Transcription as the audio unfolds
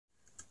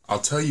I'll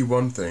tell you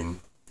one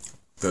thing,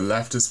 the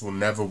leftists will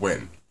never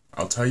win.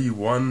 I'll tell you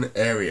one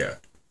area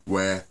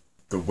where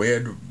the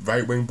weird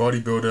right-wing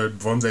bodybuilder,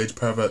 Bronze Age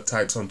pervert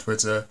types on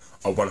Twitter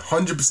are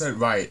 100%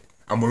 right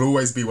and will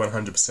always be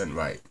 100%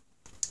 right.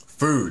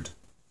 Food.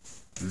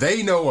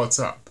 They know what's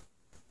up.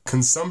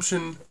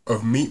 Consumption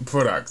of meat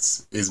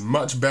products is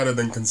much better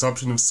than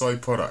consumption of soy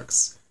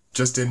products,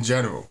 just in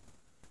general.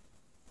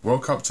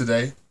 Woke up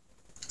today.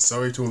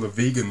 Sorry to all the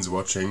vegans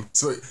watching.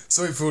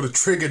 Sorry for all the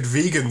triggered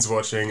vegans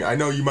watching. I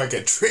know you might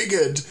get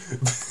triggered.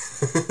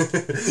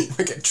 You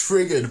might get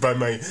triggered by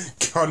my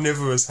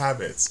carnivorous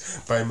habits,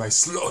 by my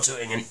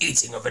slaughtering and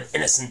eating of an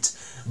innocent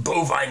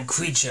bovine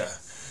creature.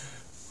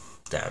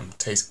 Damn,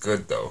 tastes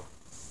good though.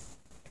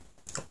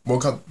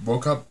 Woke up,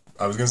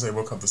 I was gonna say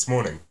woke up this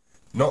morning.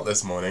 Not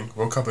this morning.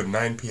 Woke up at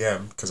 9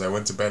 PM because I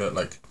went to bed at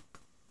like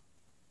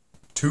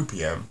 2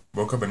 PM.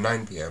 Woke up at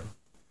 9 PM.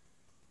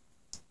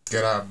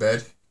 Get out of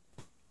bed.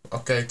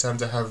 Okay, time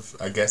to have,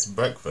 I guess,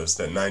 breakfast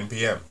at 9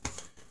 PM.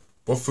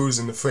 What food's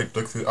in the fridge?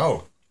 Look through.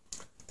 Oh,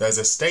 there's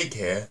a steak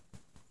here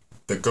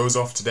that goes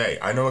off today.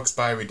 I know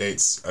expiry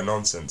dates are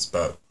nonsense,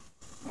 but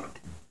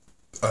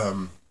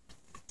I'm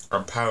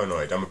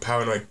paranoid. I'm a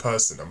paranoid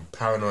person. I'm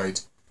paranoid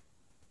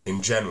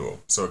in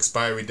general. So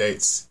expiry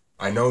dates,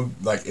 I know,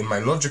 like, in my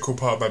logical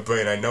part of my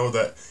brain, I know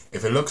that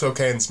if it looks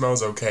okay and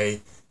smells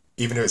okay,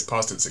 even if it's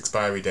past its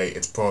expiry date,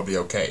 it's probably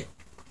okay.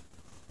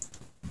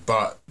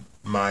 But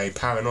my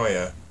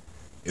paranoia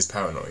is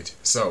paranoid.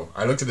 So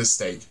I looked at this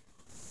steak.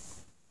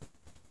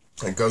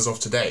 It goes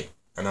off today,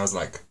 and I was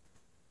like,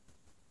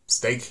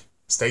 steak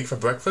for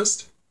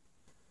breakfast?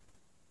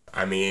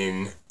 I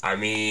mean,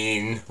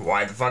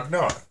 why the fuck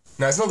not?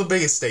 Now, it's not the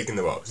biggest steak in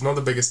the world. It's not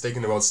the biggest steak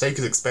in the world. Steak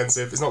is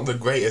expensive. It's not the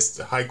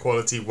greatest high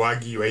quality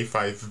Wagyu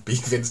A5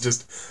 beef. It's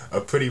just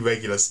a pretty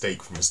regular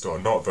steak from the store,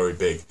 not very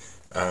big.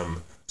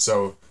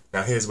 So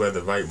now here's where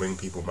the right wing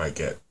people might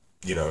get,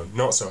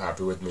 not so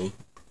happy with me.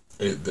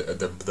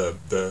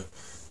 The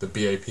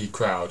BAP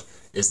crowd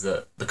is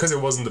that because it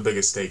wasn't the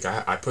biggest steak,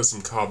 I put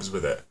some carbs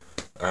with it.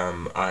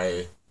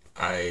 I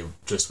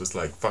just was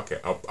like, fuck it,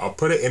 I'll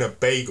put it in a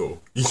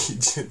bagel.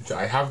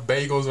 I have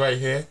bagels right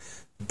here.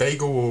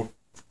 Bagel will,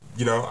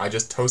 I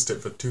just toast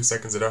it for 2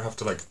 seconds. I don't have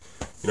to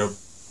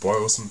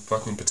boil some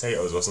fucking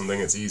potatoes or something.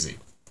 It's easy.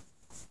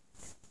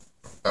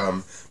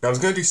 Now I was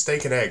gonna do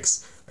steak and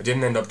eggs. I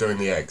didn't end up doing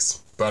the eggs,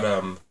 but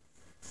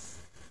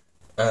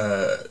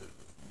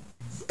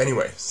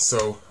anyway,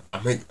 so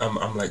I'm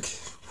like,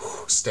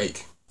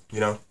 steak,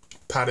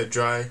 pat it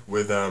dry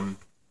with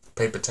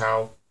paper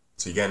towel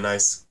so you get a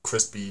nice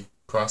crispy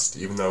crust,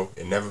 even though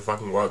it never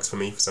fucking works for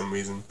me for some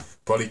reason,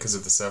 probably because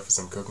of the surface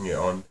I'm cooking it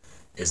on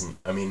isn't.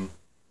 I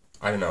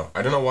don't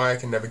know why I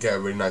can never get a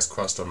really nice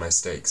crust on my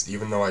steaks,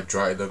 even though I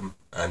dry them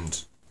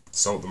and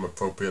salt them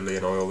appropriately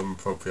and oil them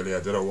appropriately.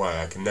 I don't know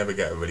why I can never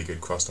get a really good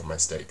crust on my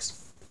steaks.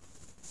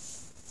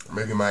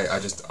 Maybe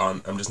I'm just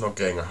not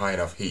getting a high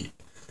enough heat.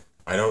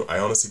 I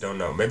honestly don't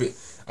know. Maybe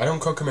I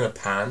don't cook them in a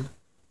pan.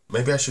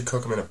 Maybe I should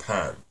cook them in a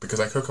pan, because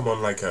I cook them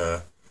on like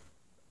a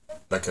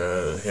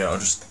here, I'll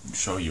just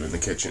show you in the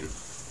kitchen.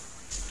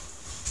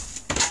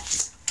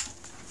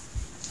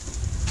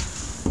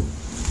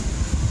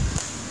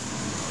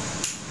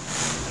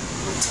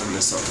 I'll turn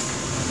this on.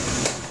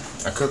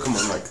 I cook them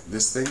on like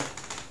this thing,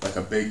 like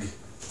a big,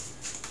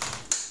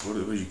 what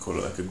do you call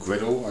it, like a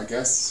griddle, I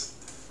guess.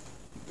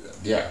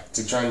 Yeah,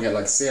 to try and get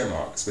like sear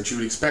marks, which you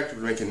would expect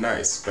would make it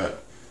nice,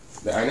 but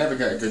I never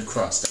get a good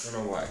crust. I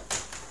don't know why.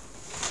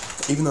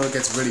 Even though it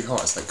gets really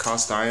hot, it's like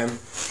cast iron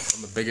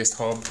on the biggest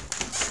hob,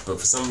 but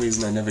for some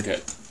reason I never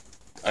get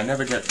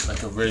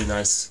like a really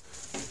nice,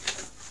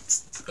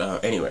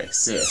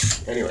 sear.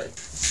 Anyway,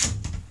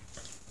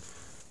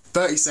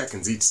 30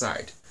 seconds each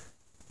side.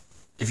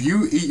 If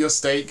you eat your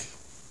steak,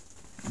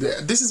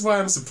 this is why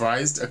I'm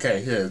surprised.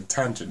 Okay, here,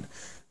 tangent.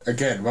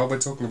 Again, while we're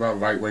talking about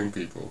right-wing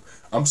people,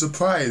 I'm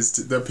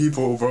surprised that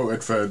people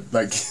voted for,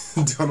 like,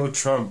 Donald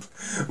Trump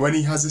when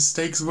he has his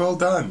steaks well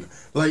done.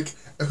 Like,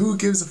 who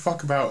gives a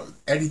fuck about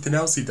anything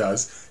else he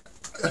does?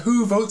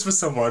 Who votes for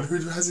someone who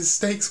has his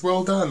steaks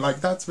well done?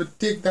 Like, that's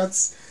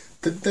ridiculous.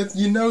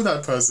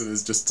 That person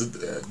is just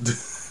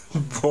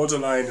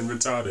borderline and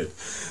retarded.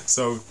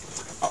 So,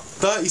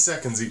 30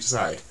 seconds each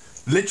side.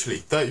 Literally,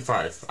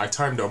 35. I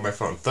timed it on my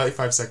phone.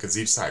 35 seconds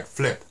each side.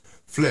 Flip.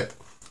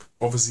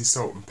 Obviously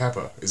salt and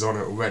pepper is on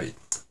it already.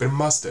 Bit of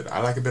mustard.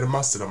 I like a bit of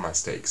mustard on my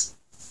steaks.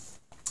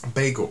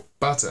 Bagel.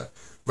 Butter.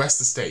 Rest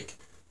the steak.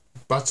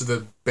 Butter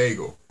the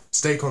bagel.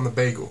 Steak on the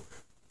bagel.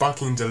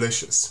 Fucking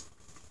delicious.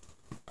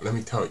 Let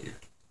me tell you.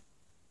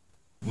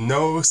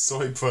 No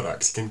soy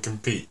products can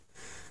compete.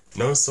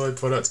 No soy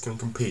products can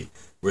compete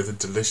with a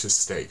delicious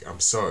steak. I'm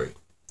sorry.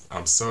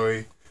 I'm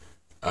sorry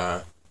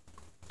to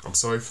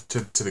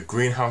the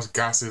greenhouse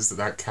gases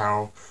that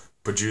cow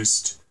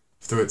produced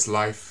through its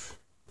life.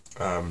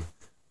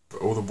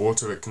 All the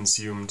water it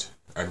consumed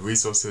and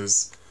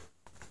resources.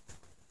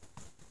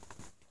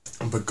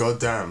 But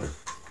goddamn,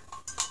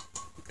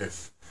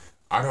 if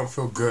I don't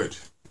feel good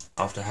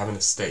after having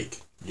a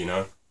steak, you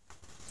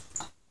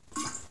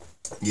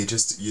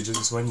just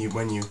when you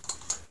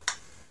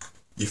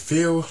you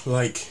feel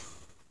like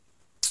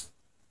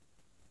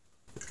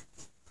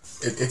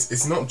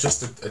it's not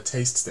just a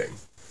taste thing,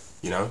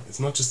 you know? It's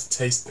not just a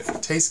taste thing.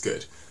 It tastes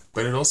good,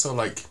 but it also,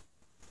 like,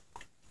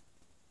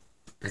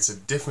 it's a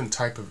different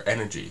type of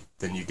energy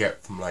than you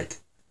get from, like,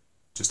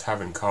 just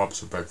having carbs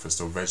for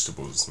breakfast or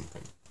vegetables or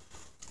something.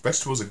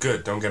 Vegetables are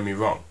good, don't get me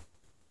wrong.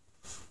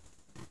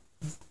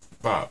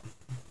 But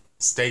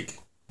steak,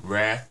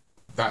 rare,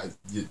 that,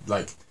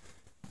 like,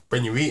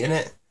 when you're eating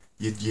it,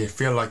 you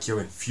feel like you're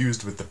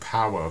infused with the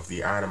power of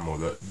the animal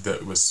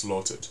that was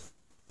slaughtered.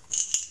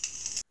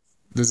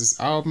 There's this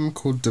album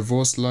called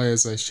Divorce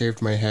Lawyers, I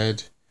Shaved My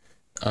Head,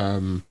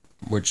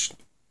 which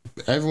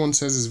everyone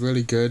says is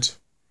really good.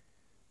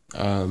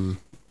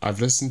 I've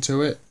listened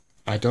to it.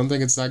 I don't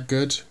think it's that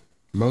good.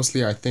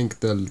 Mostly I think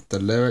the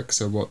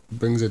lyrics are what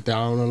brings it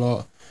down a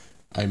lot.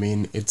 I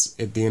mean,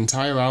 the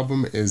entire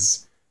album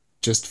is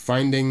just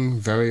finding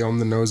very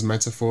on-the-nose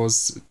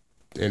metaphors.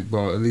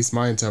 Well, at least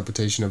my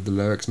interpretation of the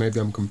lyrics. Maybe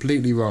I'm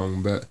completely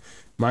wrong, but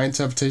my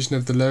interpretation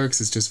of the lyrics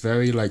is just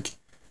very, like,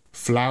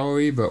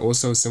 flowery, but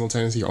also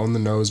simultaneously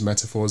on-the-nose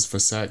metaphors for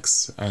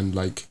sex and,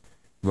 like,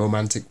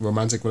 romantic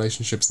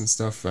relationships and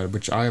stuff,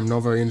 which I am not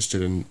very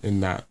interested in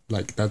that.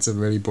 Like, that's a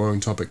really boring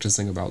topic to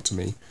sing about to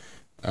me.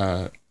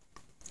 And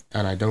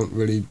I don't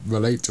really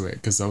relate to it,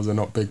 because those are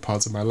not big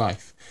parts of my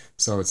life.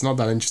 So it's not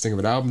that interesting of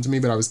an album to me,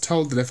 but I was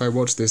told that if I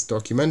watched this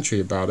documentary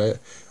about it,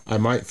 I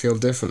might feel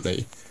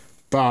differently.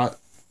 But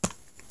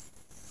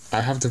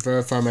I have to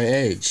verify my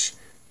age.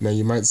 Now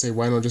you might say,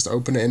 why not just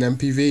open it in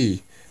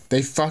MPV?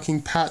 They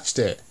fucking patched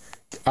it.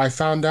 I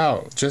found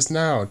out just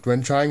now,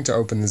 when trying to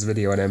open this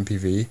video on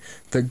MPV,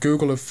 that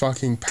Google have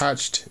fucking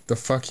patched the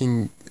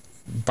fucking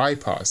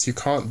bypass. You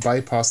can't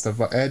bypass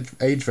the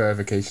age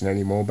verification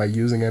anymore by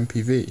using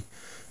MPV.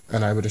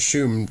 And I would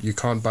assume you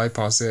can't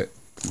bypass it.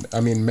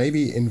 I mean,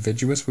 maybe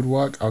Invidious would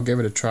work. I'll give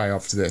it a try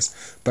after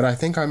this. But I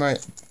think I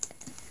might...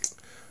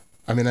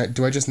 I mean,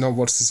 do I just not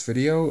watch this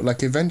video?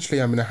 Like,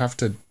 eventually I'm going to have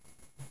to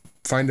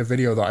find a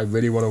video that I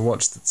really want to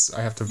watch.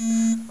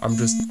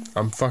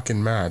 I'm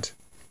fucking mad.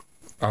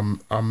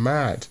 I'm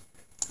mad.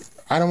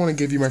 I don't want to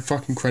give you my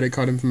fucking credit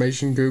card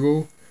information,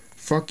 Google.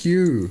 Fuck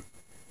you.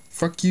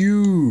 Fuck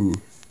you.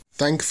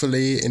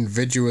 Thankfully,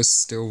 Invidious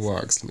still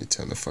works. Let me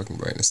turn the fucking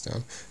brightness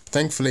down.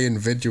 Thankfully,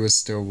 Invidious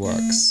still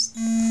works.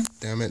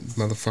 Damn it,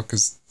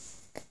 motherfuckers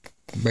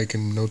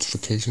making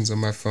notifications on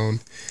my phone.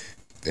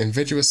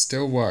 Invidious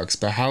still works,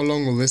 but how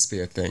long will this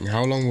be a thing?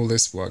 How long will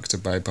this work to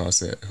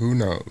bypass it? Who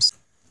knows?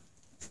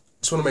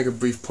 Just want to make a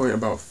brief point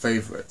about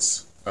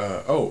favourites.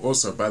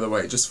 Also, by the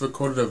way, just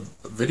recorded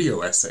a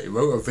video essay,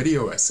 wrote a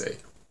video essay.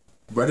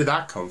 Where did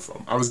that come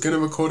from? I was going to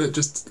record it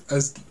just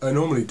as I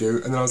normally do,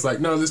 and then I was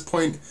like, no, this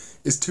point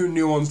is too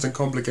nuanced and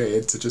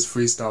complicated to just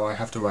freestyle, I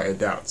have to write it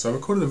down. So I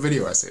recorded a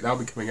video essay, that'll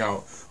be coming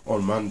out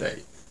on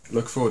Monday.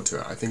 Look forward to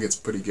it, I think it's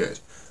pretty good.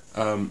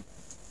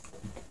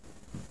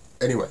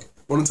 Anyway,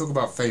 I want to talk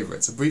about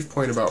favourites, a brief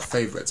point about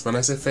favourites. When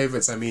I say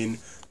favourites, I mean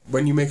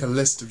when you make a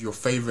list of your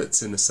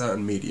favourites in a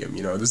certain medium,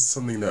 you know, this is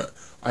something that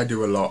I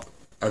do a lot.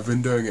 I've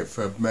been doing it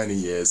for many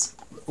years.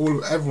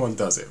 Everyone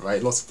does it,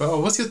 right? Lots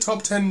of, what's your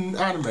top 10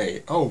 anime?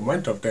 Oh, my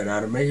top 10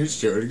 anime is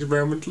Sheridan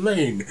Experiment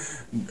Lane,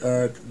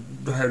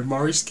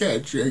 Mari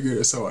Sketch,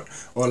 so on.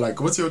 Or like,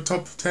 what's your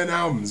top 10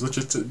 albums?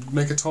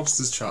 Make a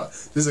Topsters chart.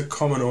 This is a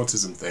common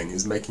autism thing,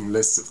 is making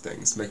lists of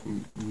things,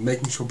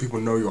 making sure people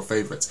know your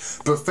favourites.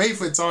 But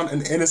favourites aren't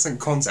an innocent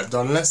concept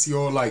unless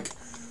you're like,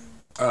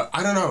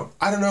 I don't know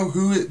I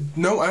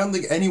don't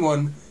think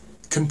anyone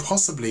can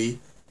possibly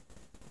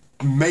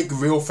make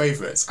real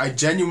favourites. I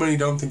genuinely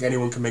don't think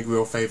anyone can make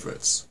real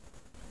favourites.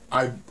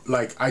 I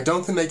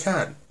don't think they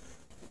can.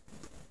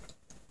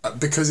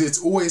 Because it's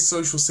always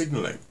social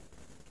signalling.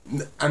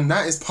 And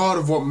that is part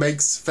of what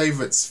makes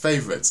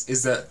favourites,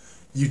 is that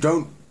you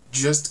don't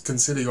just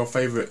consider your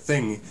favourite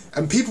thing.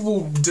 And people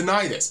will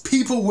deny this.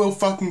 People will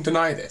fucking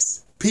deny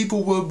this.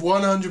 People will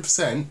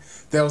 100%,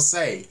 they'll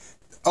say,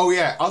 oh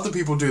yeah, other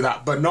people do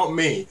that, but not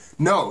me.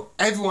 No,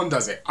 everyone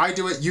does it. I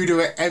do it, you do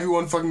it,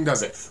 everyone fucking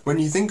does it. When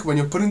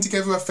you're putting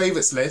together a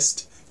favourites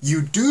list,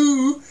 you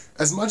do,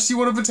 as much as you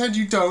want to pretend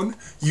you don't,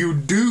 you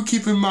do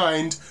keep in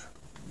mind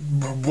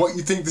what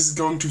you think this is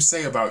going to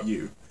say about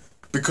you.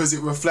 Because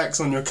it reflects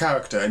on your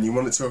character and you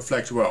want it to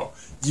reflect well.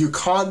 You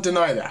can't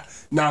deny that.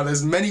 Now,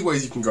 there's many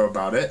ways you can go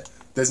about it.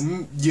 There's,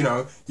 you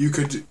know, you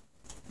could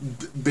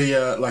be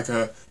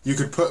you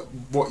could put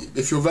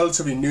if you're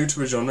relatively new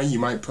to a genre, you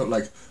might put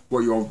like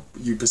what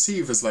you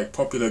perceive as like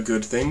popular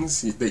good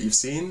things that you've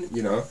seen,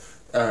 you know,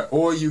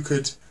 or you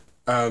could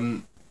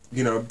you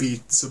know,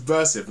 be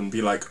subversive and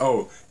be like,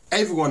 oh,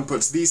 everyone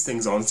puts these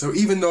things on, so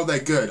even though they're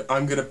good,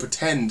 I'm gonna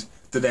pretend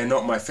that they're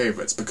not my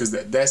favourites because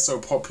they're so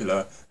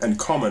popular and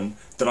common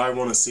that I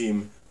want to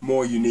seem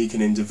more unique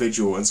and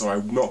individual, and so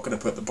I'm not going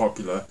to put the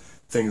popular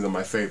things on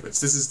my favourites.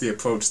 This is the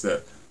approach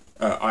that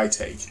I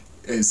take.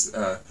 Is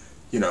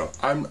you know,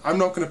 I'm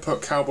not going to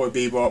put Cowboy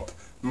Bebop,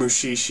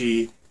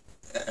 Mushishi,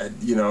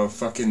 you know,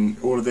 fucking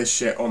all of this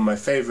shit on my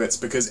favourites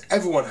because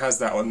everyone has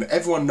that on.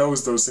 Everyone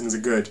knows those things are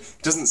good.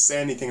 It doesn't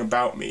say anything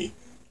about me.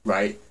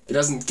 right? It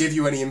doesn't give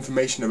you any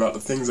information about the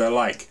things I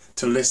like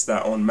to list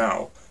that on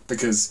Mal,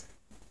 because,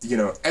 you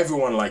know,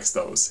 everyone likes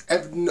those.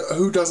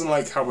 Who doesn't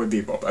like Cowboy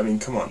Bebop? I mean,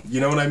 come on. You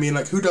know what I mean?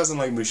 Like, who doesn't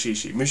like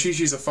Mushishi?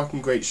 Mushishi's a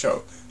fucking great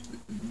show.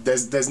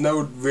 There's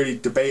no really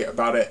debate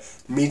about it.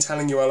 Me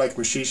telling you I like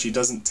Mushishi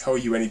doesn't tell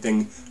you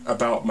anything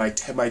about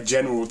my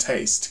general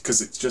taste,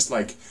 because it's just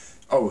like,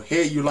 oh,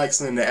 here you like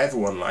something that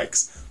everyone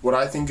likes. What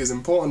I think is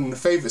important in the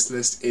favourites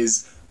list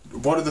is,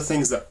 what are the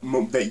things that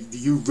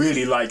you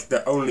really like,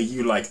 that only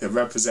you like, that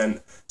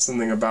represent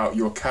something about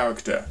your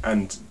character,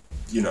 and,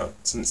 you know,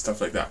 some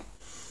stuff like that.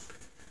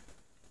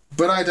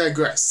 But I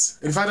digress.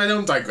 In fact, I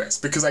don't digress,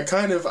 because I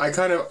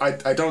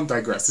don't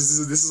digress. This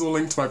is all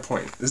linked to my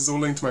point. This is all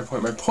linked to my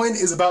point. My point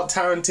is about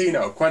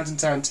Tarantino, Quentin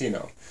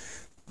Tarantino.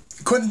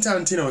 Quentin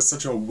Tarantino is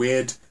such a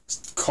weird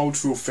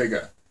cultural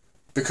figure,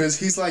 because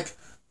he's like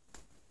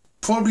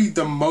probably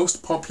the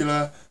most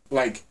popular,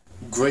 like,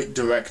 great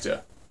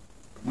director.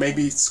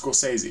 Maybe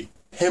Scorsese.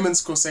 Him and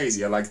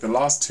Scorsese are like the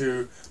last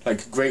two,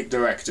 like, great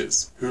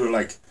directors who,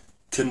 like,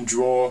 can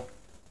draw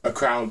a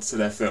crowd to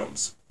their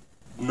films.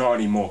 Not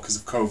anymore because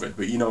of COVID,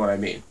 but you know what I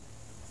mean.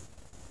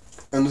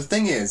 And the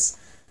thing is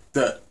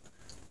that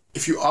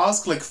if you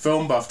ask, like,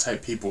 film buff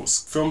type people,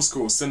 film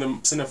school,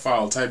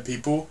 cinephile type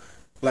people,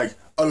 like,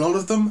 a lot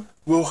of them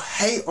will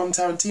hate on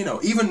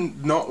Tarantino. Even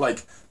not,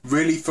 like,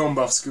 really film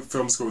buff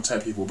film school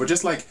type people, but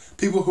just, like,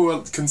 people who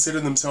are consider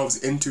themselves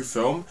into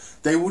film,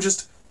 they will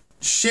just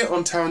shit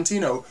on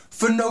Tarantino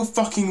for no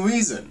fucking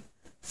reason.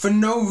 For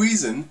no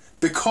reason,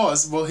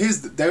 because, well,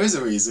 there is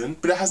a reason,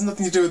 but it has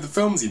nothing to do with the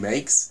films he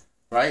makes,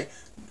 right?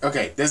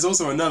 Okay, there's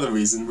also another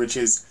reason, which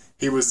is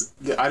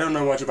I don't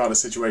know much about the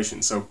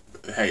situation, so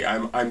hey, I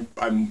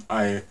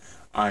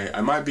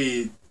might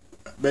be,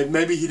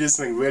 maybe he did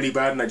something really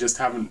bad and I just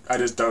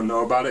don't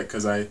know about it,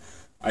 because I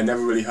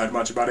never really heard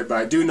much about it, but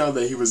I do know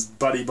that he was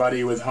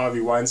buddy with Harvey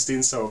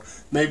Weinstein, so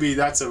maybe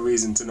that's a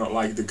reason to not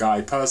like the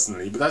guy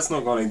personally, but that's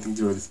not got anything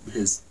to do with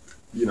his,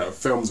 you know,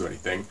 films or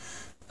anything.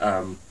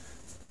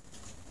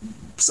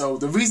 So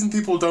the reason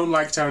people don't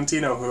like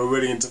Tarantino who are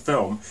really into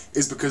film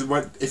is because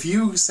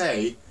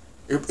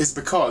it's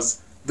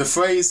because the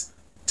phrase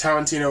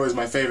Tarantino is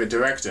my favourite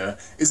director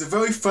is a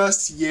very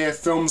first year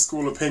film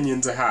school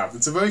opinion to have.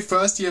 It's a very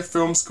first year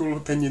film school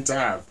opinion to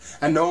have.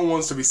 And no one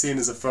wants to be seen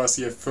as a first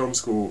year film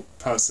school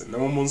person. No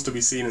one wants to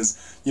be seen as,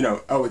 you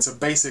know, oh, it's a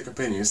basic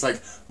opinion. It's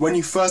like when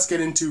you first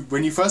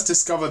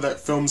discover that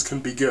films can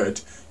be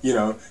good, you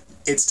know,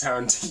 it's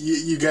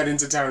Tarantino. You get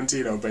into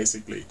Tarantino,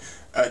 basically.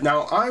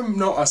 Now, I'm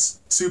not a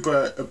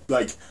super,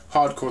 like,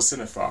 hardcore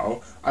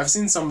cinephile. I've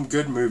seen some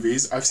good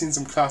movies. I've seen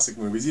some classic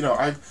movies. You know,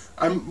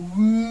 I'm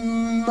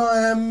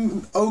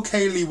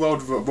okayly well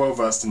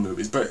versed in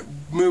movies, but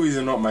movies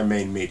are not my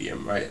main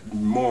medium, right?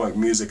 More like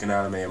music and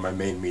anime are my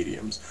main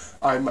mediums.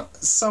 I'm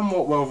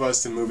somewhat well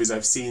versed in movies.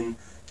 I've seen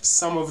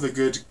some of the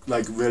good,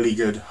 like, really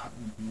good,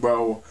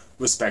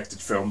 well-respected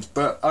films,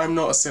 but I'm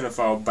not a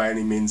cinephile by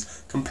any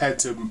means, compared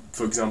to,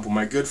 for example,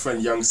 my good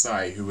friend Young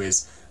Sai, who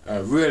is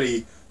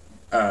really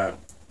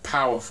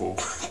powerful,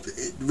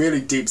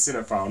 really deep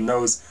cinephile,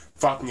 knows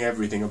fucking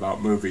everything about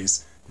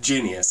movies.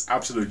 Genius,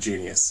 absolute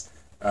genius.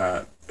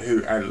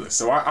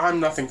 So I'm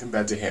nothing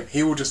compared to him.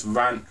 He will just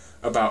rant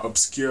about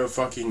obscure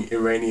fucking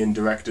Iranian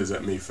directors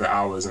at me for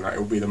hours, and it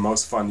will be the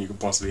most fun you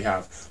could possibly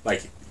have.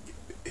 Like,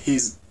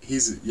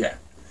 yeah.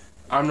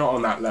 I'm not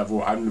on that level.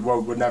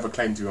 Would never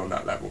claim to be on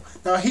that level.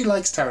 Now, he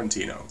likes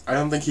Tarantino. I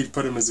don't think he'd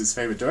put him as his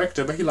favourite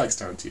director, but he likes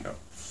Tarantino.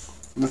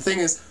 And the thing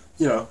is,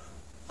 you know,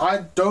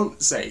 I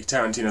don't say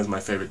Tarantino's my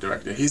favourite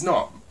director. He's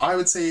not. I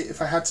would say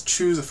if I had to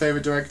choose a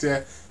favourite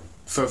director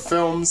for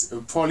films, it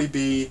would probably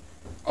be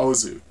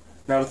Ozu.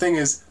 Now, the thing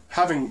is,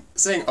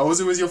 saying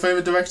Ozu is your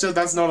favourite director,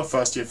 that's not a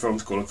first-year film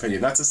school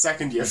opinion. That's a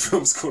second-year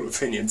film school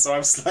opinion. So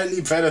I'm slightly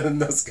better than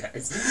those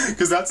guys,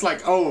 because that's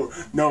like, oh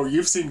no,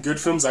 you've seen good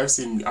films. I've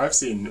seen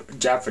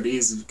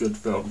Japanese good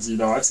films. You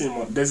know, I've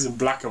seen this is in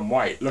black and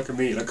white. Look at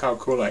me. Look how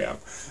cool I am.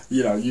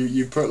 You know,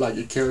 you put like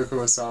Akira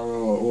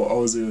Kurosawa or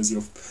Ozu as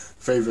your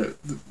favorite.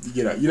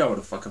 You know what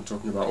the fuck I'm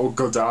talking about. Or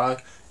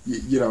Godard.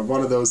 You know,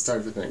 one of those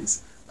type of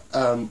things.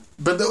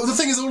 But the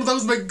thing is, all of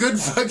those make good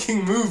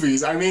fucking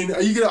movies. I mean,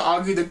 are you gonna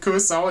argue that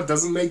Kurosawa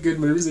doesn't make good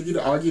movies? Are you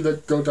gonna argue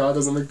that Godard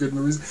doesn't make good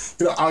movies?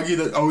 Are you gonna argue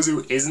that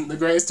Ozu isn't the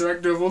greatest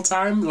director of all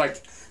time?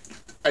 Like,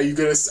 are you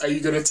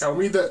gonna tell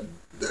me that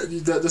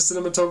the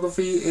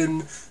cinematography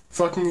in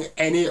fucking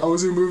any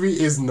Ozu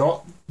movie is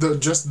not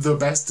just the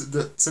best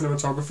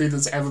cinematography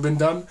that's ever been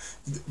done?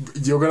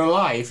 You're gonna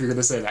lie if you're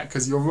gonna say that,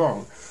 because you're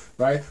wrong,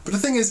 right? But the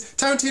thing is,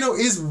 Tarantino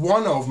is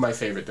one of my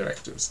favorite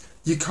directors.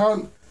 You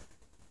can't.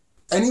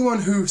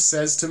 Anyone who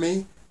says to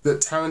me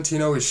that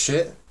Tarantino is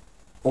shit,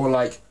 or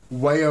like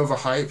way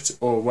overhyped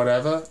or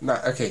whatever,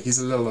 okay, he's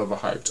a little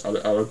overhyped,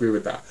 I'll agree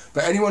with that.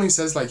 But anyone who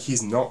says like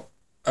he's not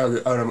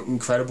an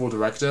incredible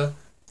director,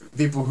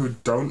 people who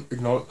don't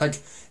acknowledge, like,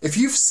 if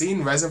you've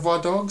seen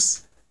Reservoir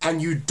Dogs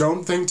and you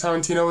don't think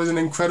Tarantino is an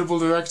incredible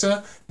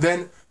director,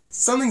 then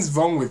something's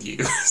wrong with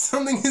you.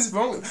 Something is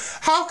wrong.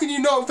 How can you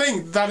not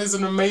think that is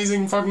an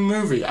amazing fucking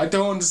movie? I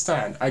don't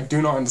understand. I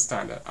do not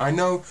understand it. I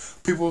know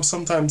people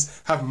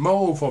sometimes have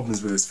moral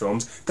problems with these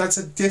films. That's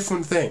a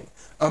different thing.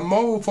 A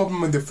moral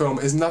problem with the film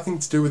is nothing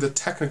to do with a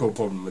technical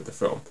problem with the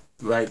film.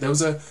 Right?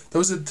 Those are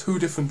two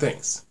different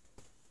things.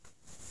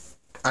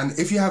 And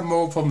if you have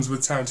moral problems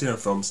with Tarantino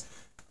films,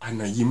 I don't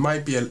know, you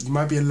might be a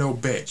little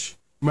bitch.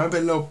 You might be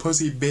a little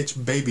pussy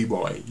bitch baby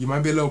boy. You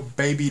might be a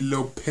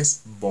little piss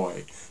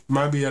boy. You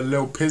might be a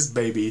little piss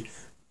baby.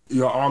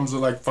 Your arms are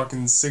like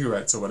fucking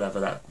cigarettes or whatever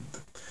that.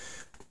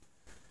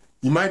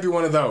 You might be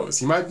one of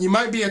those. You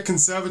might be a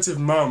conservative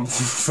mum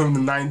from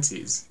the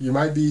 90s. You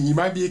might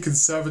be a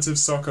conservative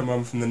soccer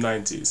mum from the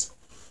 90s.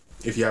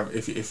 If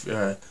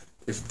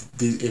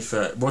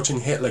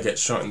watching Hitler get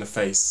shot in the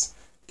face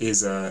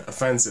is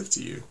offensive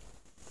to you.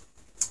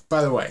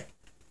 By the way,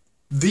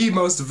 the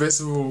most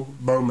visceral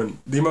moment,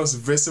 the most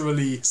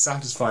viscerally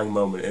satisfying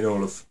moment in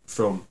all of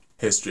film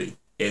history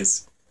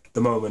is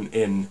the moment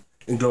in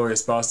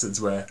Inglourious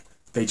Basterds where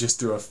they just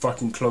do a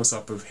fucking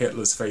close-up of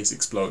Hitler's face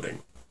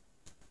exploding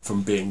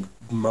from being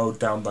mowed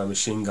down by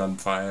machine gun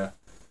fire.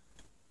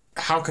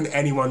 How can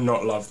anyone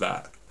not love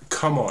that?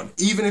 Come on.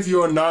 Even if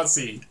you're a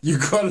Nazi, you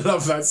gotta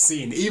love that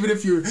scene. Even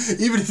if you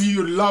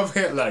love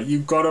Hitler, you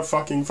gotta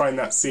fucking find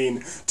that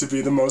scene to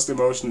be the most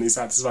emotionally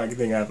satisfying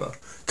thing ever.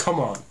 Come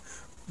on.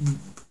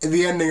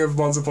 The ending of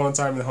Once Upon a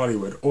Time in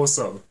Hollywood,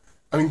 also.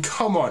 I mean,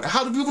 come on.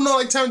 How do people not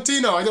like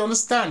Tarantino? I don't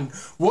understand.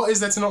 What is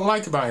there to not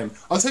like about him?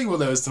 I'll tell you what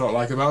there is to not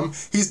like about him.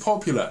 He's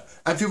popular.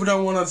 And people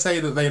don't want to say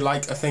that they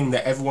like a thing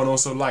that everyone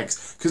also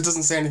likes, because it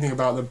doesn't say anything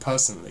about them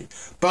personally.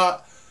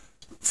 But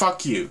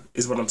fuck you,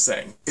 is what I'm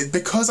saying.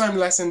 Because I'm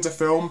less into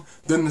film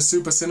than the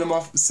super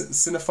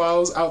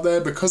cinephiles out there,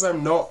 because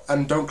I'm not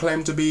and don't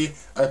claim to be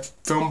a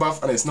film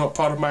buff and it's not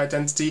part of my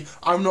identity,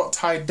 I'm not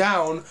tied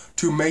down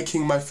to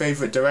making my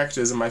favourite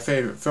directors and my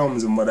favourite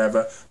films and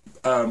whatever,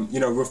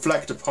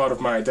 reflect a part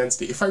of my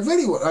identity. If I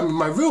really want, I mean,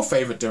 my real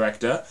favourite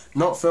director,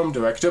 not film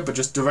director, but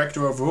just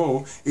director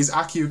overall, is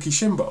Akiyuki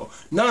Shimbo.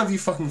 None of you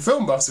fucking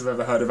film buffs have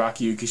ever heard of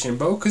Akiyuki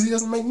Shimbo, because he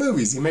doesn't make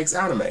movies, he makes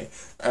anime,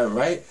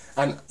 right?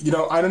 And,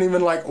 I don't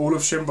even like all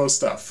of Shimbo's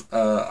stuff.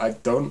 I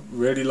don't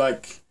really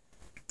like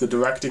the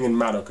directing in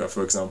Madoka,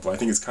 for example. I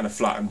think it's kind of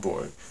flat and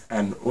boring.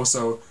 And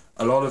also,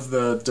 a lot of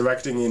the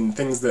directing in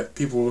things that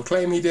people will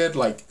claim he did,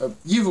 like,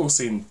 you all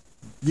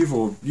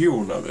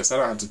know this. I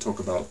don't have to talk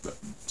about the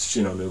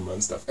Shino Numa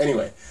and stuff.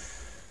 Anyway,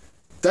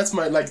 that's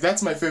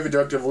my favorite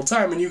director of all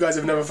time, and you guys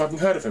have never fucking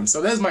heard of him.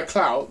 So there's my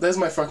clout. There's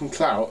my fucking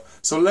clout.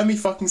 So let me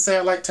fucking say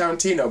I like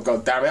Tarantino.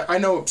 God damn it! I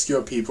know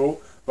obscure people,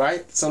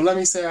 right? So let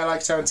me say I like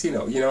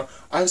Tarantino.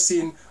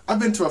 I've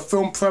been to a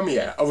film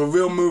premiere of a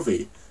real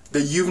movie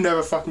that you've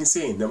never fucking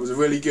seen. That was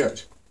really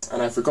good.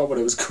 And I forgot what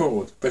it was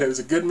called, but it was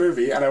a good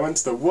movie, and I went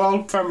to the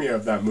world premiere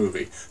of that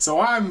movie. So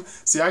I went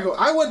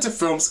to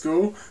film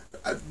school.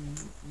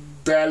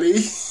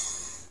 Barely.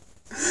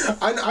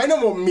 I know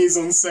what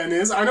mise-en-scène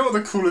is. I know what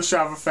the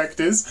Kuleshov effect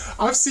is.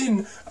 I've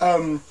seen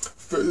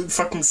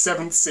fucking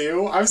Seventh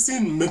Seal. I've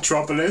seen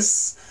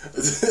Metropolis. I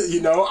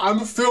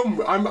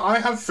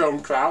have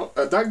film clout.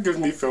 That gives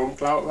me film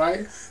clout,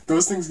 right?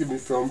 Those things give me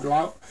film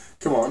clout.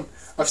 Come on.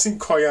 I've seen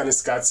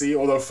Koyaanisqatsi,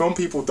 although film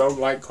people don't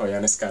like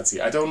Koyaanisqatsi.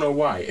 I don't know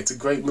why. It's a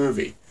great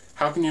movie.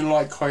 How can you not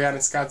like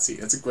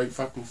Koyaanisqatsi? It's a great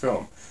fucking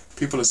film.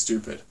 People are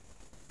stupid.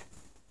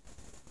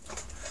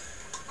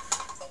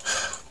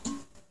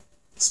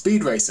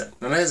 Speed Racer.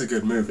 Now there's a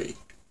good movie.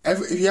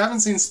 If you haven't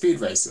seen Speed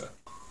Racer,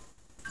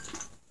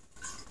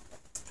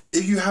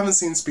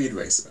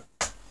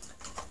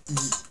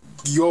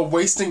 you're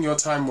wasting your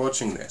time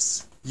watching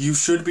this. You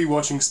should be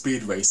watching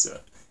Speed Racer.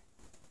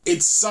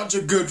 It's such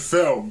a good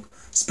film.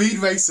 Speed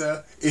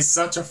Racer is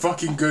such a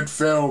fucking good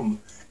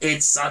film.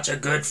 It's such a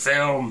good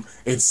film.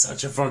 It's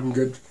such a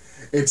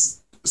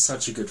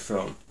good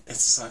film.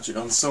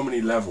 On so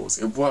many levels.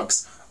 It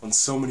works on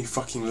so many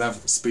fucking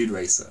levels, Speed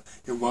Racer.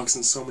 It works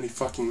on so many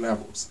fucking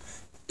levels.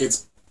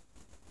 It's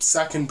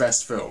second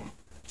best film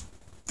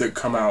that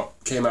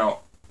came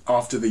out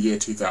after the year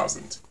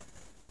 2000.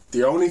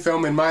 The only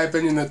film, in my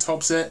opinion, that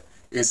tops it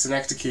is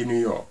Synecdoche, New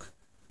York.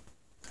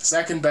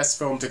 Second best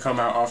film to come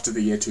out after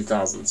the year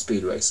 2000,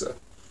 Speed Racer.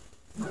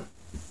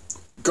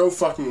 Go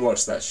fucking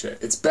watch that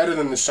shit. It's better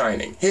than The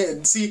Shining.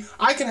 Here, see,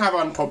 I can have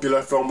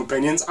unpopular film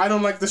opinions. I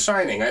don't like The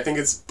Shining. I think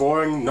it's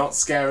boring, not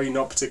scary,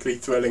 not particularly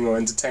thrilling or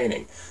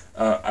entertaining.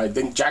 I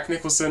think Jack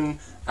Nicholson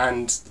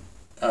and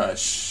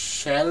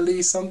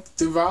Shelley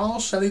Duvall,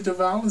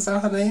 is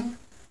that her name?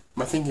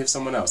 Am I thinking of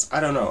someone else? I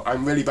don't know.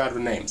 I'm really bad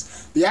with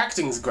names. The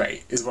acting's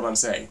great, is what I'm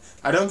saying.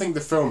 I don't think the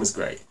film is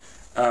great.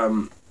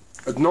 Not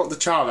the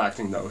child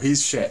acting, though.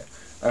 He's shit.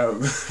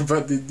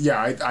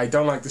 I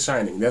don't like The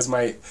Shining.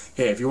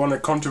 If you want a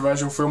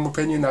controversial film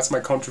opinion, that's my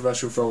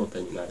controversial film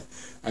opinion.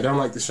 I don't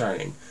like The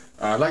Shining.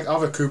 I like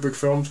other Kubrick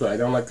films, but I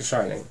don't like The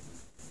Shining.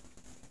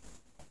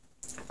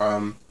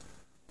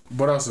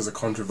 What else is a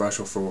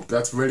controversial film?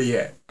 That's really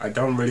it. I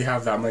don't really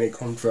have that many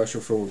controversial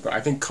films, but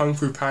I think Kung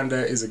Fu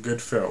Panda is a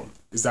good film.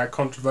 Is that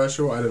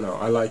controversial? I don't know.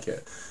 I like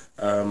it.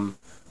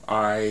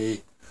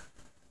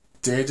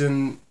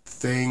 didn't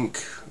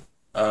think.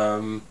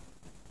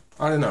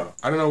 I don't know.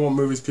 I don't know what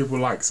movies people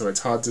like, so it's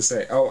hard to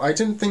say. Oh, I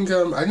didn't think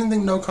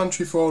No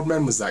Country for Old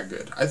Men was that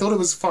good. I thought it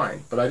was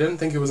fine, but I didn't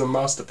think it was a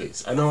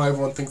masterpiece. I know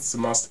everyone thinks it's a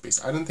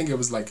masterpiece. I didn't think it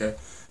was like the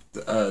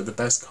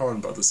best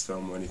Coen Brothers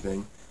film or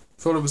anything.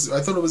 I thought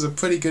it was a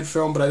pretty good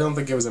film, but I don't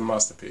think it was a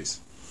masterpiece.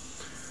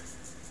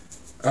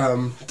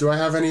 Do I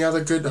have any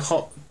other good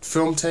hot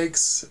film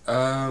takes?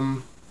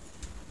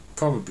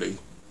 Probably.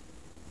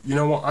 You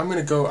know what? I'm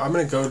gonna go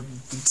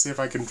see if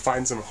I can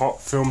find some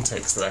hot film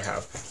takes that I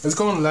have. Let's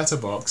go on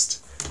Letterboxd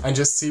and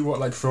just see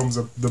what like films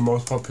are the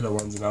most popular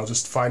ones, and I'll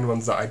just find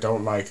ones that I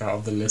don't like out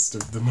of the list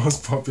of the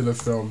most popular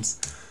films.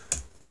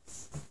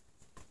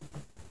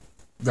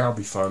 That'll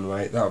be fun,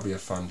 right? That'll be a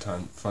fun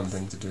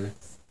thing to do.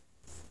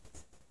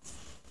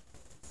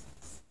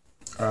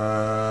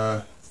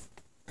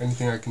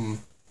 Anything I can.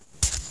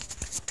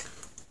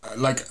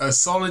 Like a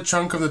solid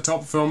chunk of the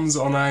top films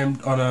on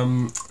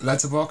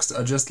Letterboxd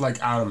are just like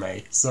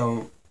anime.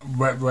 So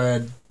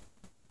where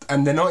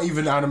and they're not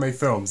even anime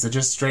films. They're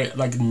just straight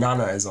like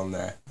Nana is on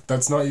there.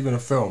 That's not even a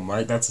film,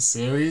 right? That's a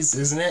series,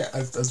 isn't it?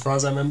 As far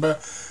as I remember.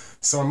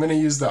 So I'm gonna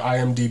use the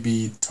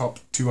IMDb top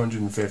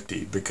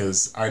 250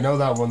 because I know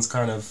that one's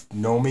kind of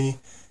normie,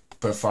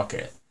 but fuck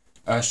it.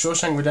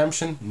 Shawshank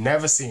Redemption,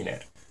 never seen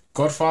it.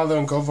 Godfather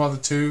and Godfather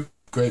 2,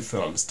 great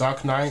films.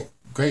 Dark Knight,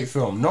 great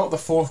film. Not the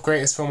fourth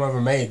greatest film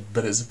ever made,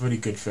 but it's a pretty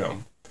good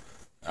film.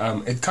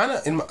 It kind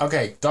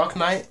of Dark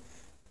Knight.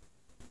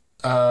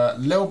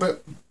 Little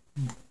bit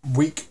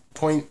weak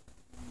point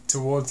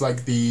towards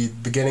like the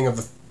beginning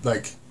of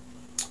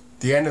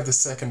the end of the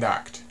second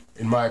act,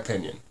 in my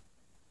opinion.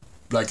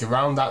 Like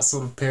around that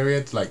sort of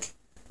period, like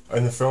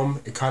in the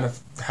film, it kind of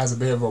has a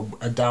bit of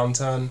a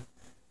downturn.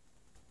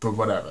 But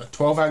whatever.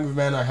 12 Angry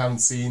Men I haven't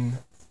seen.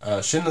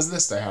 Schindler's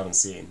List I haven't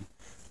seen.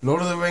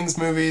 Lord of the Rings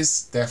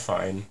movies, they're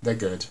fine. They're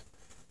good.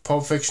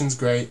 Pulp Fiction's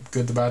great.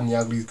 Good, the Bad and the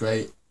Ugly's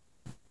great.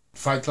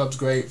 Fight Club's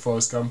great.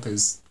 Forrest Gump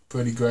is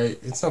pretty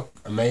great. It's not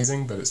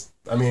amazing, but it's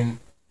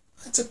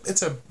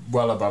a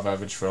well above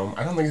average film.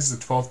 I don't think it's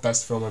the 12th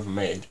best film ever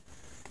made.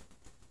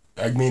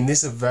 I mean,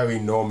 these are very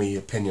normie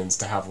opinions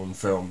to have on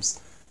films.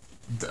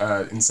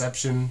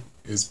 Inception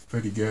is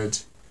pretty good.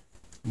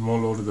 More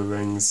Lord of the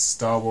Rings.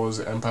 Star Wars,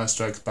 Empire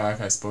Strikes Back,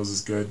 I suppose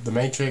is good. The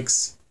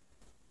Matrix,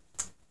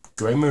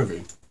 great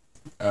movie.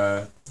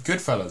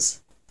 Goodfellas,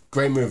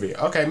 great movie.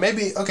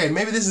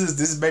 Maybe this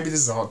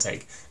is a hot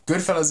take.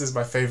 Goodfellas is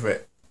my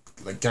favorite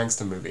like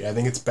gangster movie. I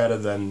think it's better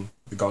than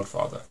The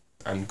Godfather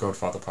and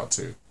Godfather Part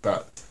 2,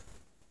 but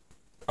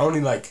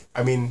only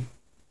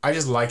I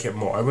just like it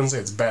more. I wouldn't say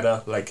it's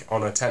better like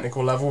on a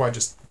technical level. I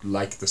just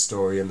like the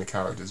story and the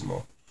characters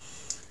more.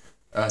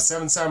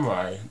 Seven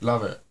Samurai,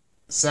 love it.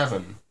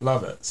 Seven,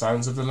 love it.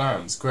 Silence of the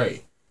Lambs,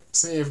 great.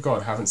 City of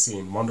God, haven't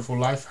seen. Wonderful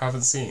Life,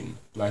 haven't seen.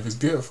 Life is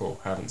Beautiful,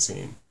 haven't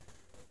seen.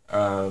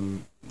 A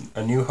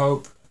New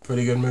Hope,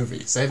 pretty good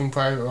movie. Saving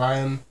Private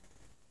Ryan,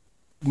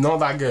 not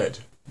that good.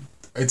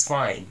 It's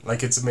fine.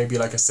 Like, it's maybe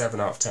like a 7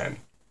 out of 10.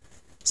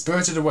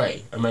 Spirited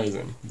Away,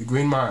 amazing. The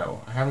Green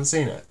Mile, I haven't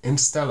seen it.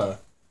 Interstellar,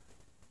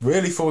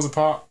 really falls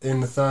apart in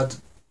the third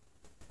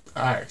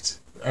act.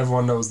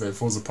 Everyone knows that it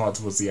falls apart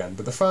towards the end,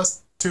 but the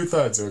first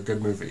 2/3 are a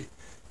good movie.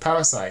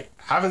 Parasite,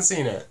 haven't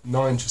seen it,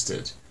 not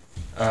interested.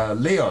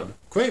 Leon,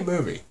 great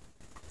movie.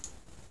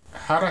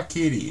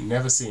 Harakiri,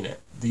 never seen it.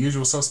 The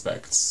Usual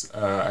Suspects,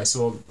 I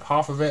saw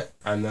half of it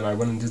and then I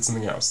went and did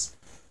something else.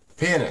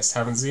 Pianist,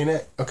 haven't seen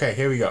it. Okay,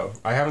 here we go.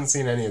 I haven't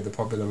seen any of the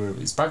popular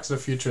movies. Back to the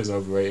Future is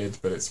overrated,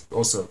 but it's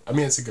also,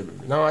 it's a good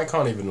movie. No, I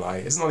can't even lie.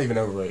 It's not even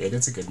overrated.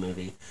 It's a good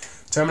movie.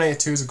 Terminator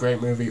 2 is a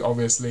great movie,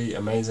 obviously,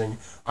 amazing.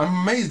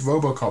 I'm amazed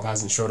RoboCop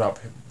hasn't showed up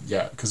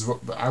yet, because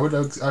I would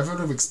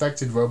have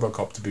expected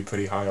RoboCop to be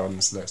pretty high on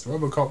this list.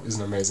 RoboCop is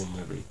an amazing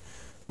movie.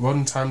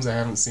 Modern Times I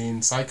haven't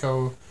seen.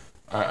 Psycho,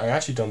 I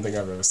actually don't think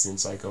I've ever seen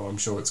Psycho. I'm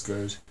sure it's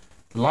good.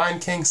 Lion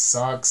King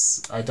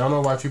sucks. I don't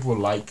know why people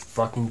like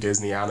fucking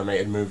Disney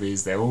animated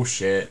movies. They're all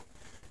shit.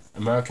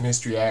 American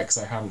History X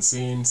I haven't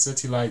seen.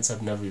 City Lights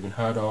I've never even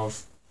heard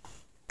of.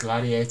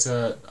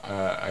 Gladiator,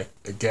 I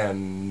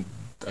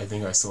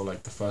think I saw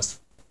like the first,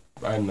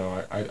 I don't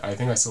know, I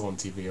think I saw on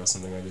TV or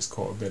something, I just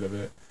caught a bit of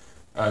it.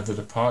 The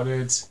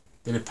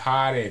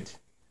Departed.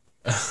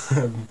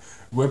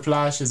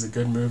 Whiplash is a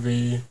good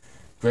movie.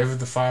 Grave of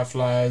the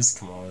Fireflies,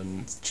 come on,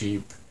 it's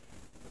cheap.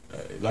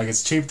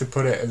 It's cheap to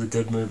put it as a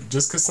good movie.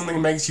 Just because something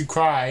makes you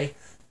cry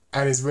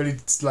and is really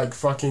like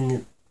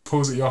fucking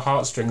pulls at your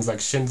heartstrings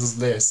like Schindler's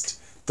List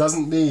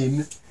doesn't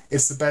mean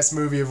it's the best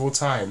movie of all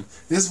time.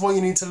 This is what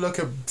you need to look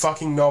at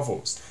fucking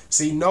novels.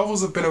 See,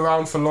 novels have been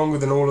around for longer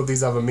than all of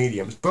these other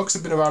mediums. Books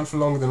have been around for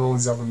longer than all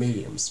these other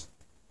mediums.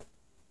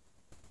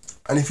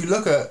 And if you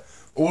look at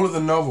all of the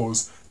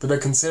novels that are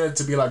considered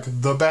to be like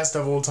the best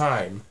of all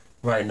time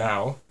right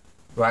now,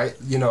 right?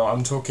 You know,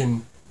 I'm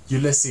talking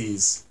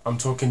Ulysses, I'm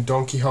talking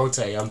Don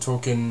Quixote, I'm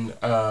talking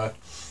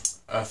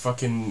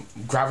fucking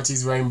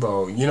Gravity's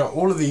Rainbow, you know,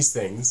 all of these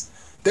things.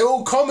 They're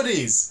all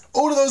comedies.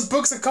 All of those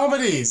books are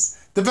comedies.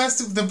 The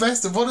best,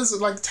 what is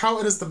it like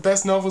touted as the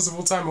best novels of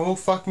all time are all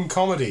fucking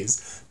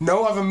comedies.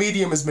 No other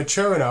medium is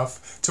mature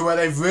enough to where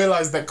they've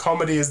realised that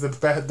comedy is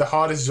the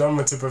hardest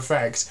genre to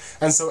perfect.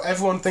 And so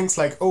everyone thinks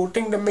like, oh,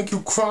 thing that make you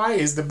cry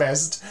is the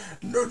best.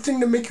 No thing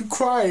that make you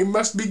cry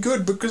must be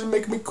good because it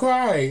make me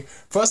cry.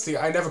 Firstly,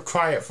 I never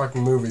cry at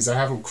fucking movies. I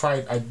haven't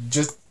cried, I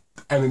just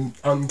am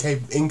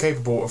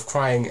incapable of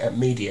crying at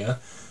media.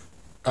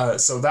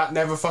 So that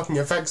never fucking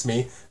affects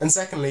me. And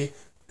secondly,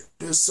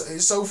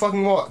 it's so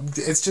fucking what?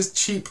 It's just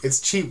cheap. It's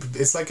cheap.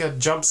 It's like a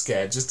jump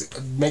scare. Just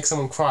to make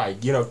someone cry.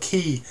 You know,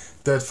 Key,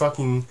 the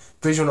fucking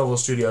visual novel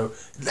studio,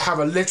 have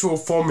a literal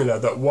formula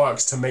that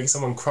works to make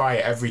someone cry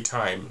every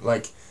time.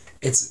 Like,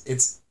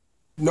 it's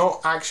not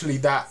actually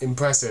that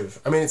impressive.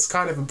 I mean, it's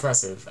kind of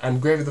impressive.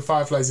 And Grave of the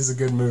Fireflies is a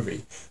good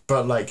movie.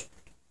 But, like,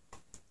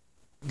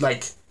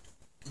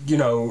 you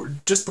know,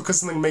 just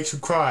because something makes you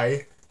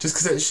cry, just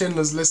because it's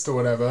Schindler's List or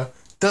whatever,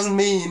 doesn't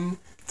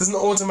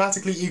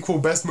automatically equal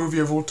best movie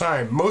of all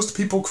time. Most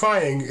people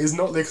crying is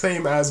not the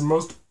same as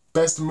most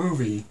best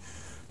movie.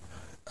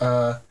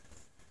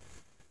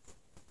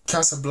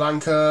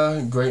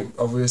 Casablanca, great,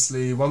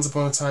 obviously. Once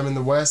Upon a Time in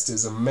the West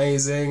is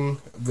amazing.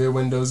 Rear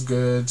Window's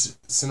good.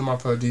 Cinema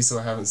Paradiso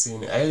I haven't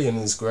seen. Alien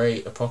is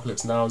great.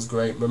 Apocalypse Now is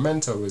great.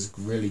 Memento is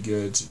really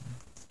good.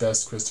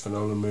 Best Christopher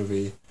Nolan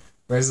movie.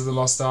 Raiders of the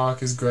Lost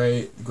Ark is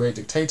great. The Great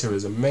Dictator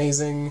is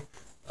amazing.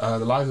 The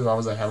Lives of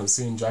Others I haven't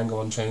seen.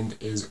 Django Unchained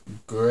is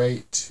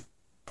great.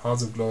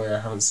 Paths of Glory I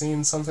haven't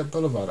seen. Sunset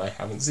Boulevard I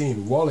haven't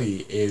seen.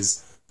 WALL-E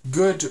is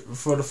good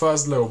for the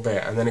first little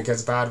bit, and then it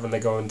gets bad when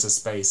they go into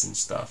space and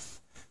stuff.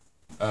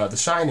 The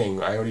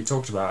Shining I already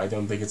talked about. I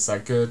don't think it's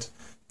that good.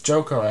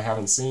 Joker I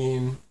haven't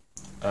seen,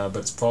 but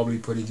it's probably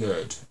pretty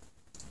good.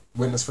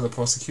 Witness for the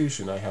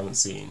Prosecution I haven't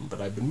seen,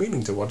 but I've been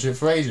meaning to watch it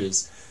for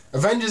ages.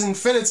 Avengers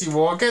Infinity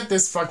War, get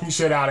this fucking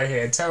shit out of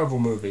here. Terrible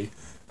movie.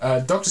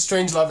 Doctor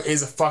Strangelove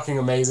is fucking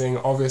amazing,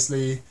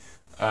 obviously.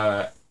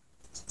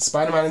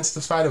 Spider-Man Into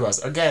the Spider-Verse,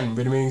 again,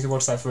 been meaning to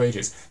watch that for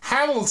ages.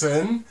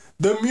 Hamilton,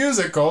 the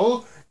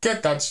musical,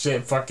 get that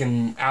shit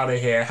fucking out of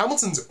here.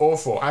 Hamilton's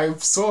awful.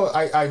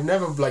 I've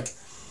never, like,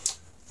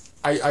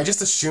 I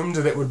just assumed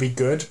that it would be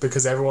good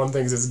because everyone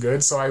thinks it's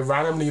good, so I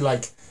randomly,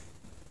 like,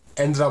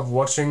 ended up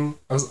watching,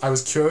 I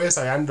was curious,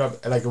 I ended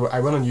up, like,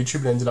 I went on YouTube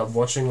and ended up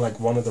watching, like,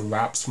 one of the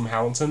raps from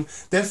Hamilton.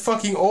 They're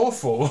fucking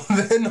awful.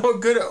 They're not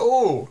good at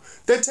all.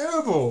 They're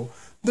terrible.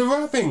 The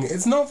rapping,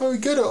 it's not very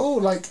good at all.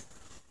 Like,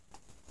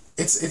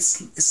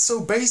 it's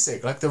so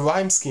basic, like, the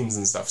rhyme schemes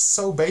and stuff,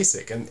 so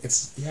basic, and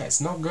it's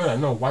not good. I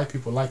don't know why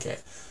people like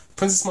it.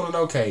 Princess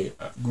Mononoke,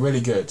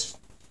 really good.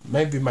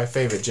 Maybe my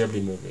favourite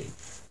Ghibli movie.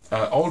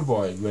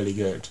 Oldboy, really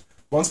good.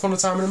 Once Upon a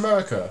Time in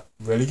America,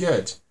 really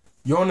good.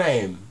 Your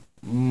Name,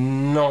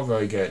 not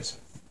very good.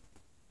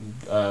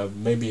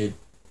 Maybe a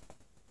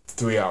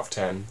 3 out of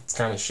 10. It's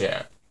kind of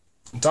shit.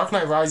 Dark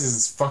Knight Rises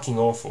is fucking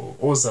awful.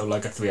 Also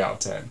like a 3 out of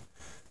 10.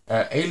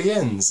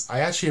 Aliens.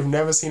 I actually have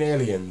never seen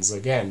Aliens.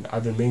 Again,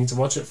 I've been meaning to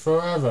watch it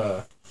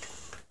forever.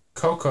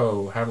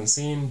 Coco, haven't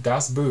seen.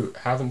 Das Boot,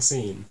 haven't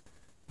seen.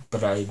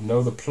 But I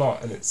know the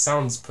plot and it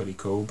sounds pretty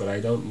cool, but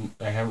I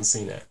haven't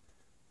seen it.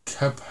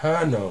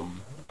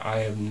 Capernaum. I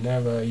have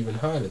never even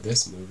heard of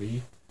this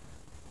movie.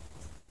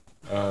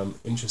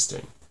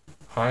 Interesting.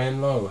 High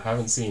and Low,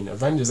 haven't seen.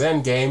 Avengers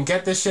Endgame,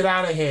 get this shit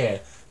out of here.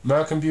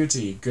 American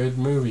Beauty, good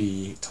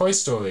movie. Toy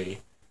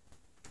Story,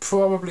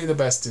 probably the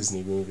best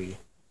Disney movie.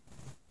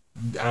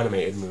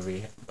 Animated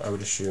movie, I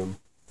would assume.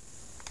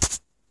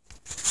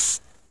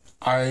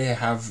 I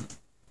have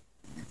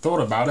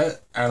thought about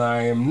it, and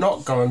I am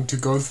not going to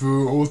go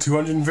through all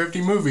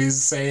 250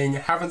 movies saying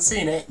haven't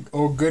seen it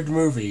or good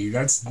movie.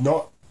 That's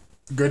not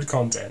good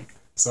content,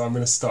 so I'm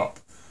going to stop.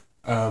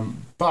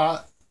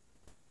 But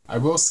I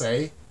will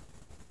say,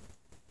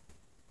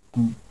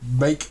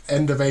 make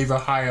End of Ava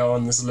higher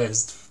on this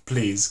list,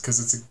 please,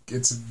 because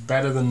it's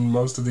better than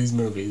most of these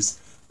movies.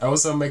 I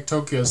also make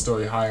Tokyo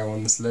Story higher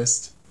on this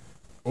list.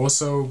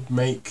 Also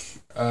make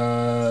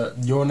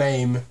Your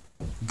Name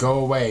go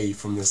away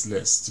from this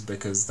list,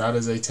 because that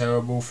is a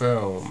terrible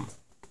film.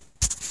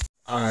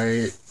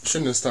 I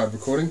shouldn't have started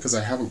recording because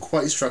I haven't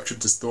quite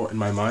structured this thought in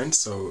my mind,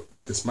 so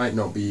this might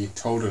not be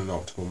told in an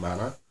optimal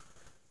manner.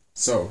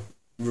 So,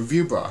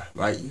 Review Bra,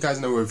 right? You guys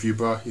know Review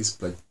Bra,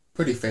 he's like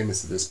pretty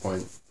famous at this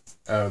point.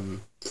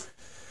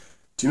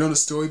 Do you know the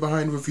story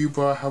behind Review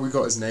Bra, how he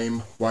got his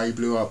name, why he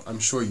blew up? I'm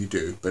sure you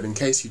do, but in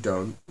case you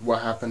don't,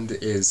 what happened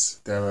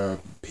is there are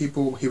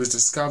people, he was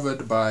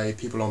discovered by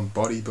people on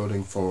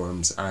bodybuilding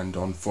forums and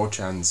on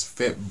 4chan's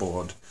Fit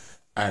board,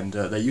 and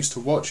they used to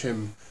watch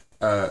him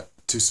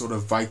to sort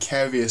of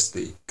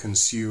vicariously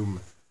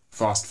consume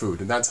fast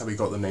food, and that's how he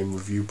got the name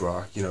Review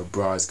Bra. You know,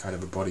 bra is kind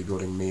of a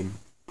bodybuilding meme.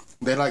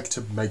 They like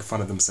to make fun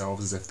of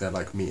themselves as if they're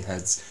like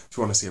meatheads. If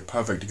you want to see a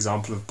perfect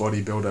example of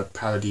bodybuilder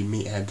parody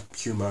meathead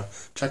humor,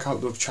 check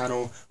out the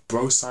channel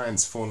Bro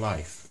Science for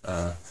Life.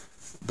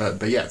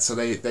 But yeah, so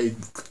they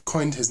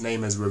coined his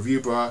name as Review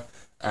Bra,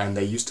 and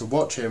they used to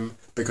watch him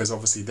because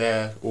obviously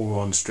they're all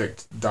on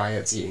strict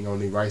diets, eating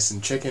only rice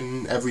and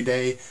chicken every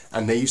day,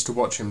 and they used to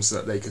watch him so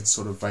that they could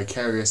sort of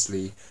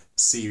vicariously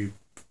see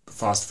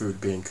fast food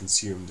being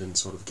consumed and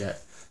sort of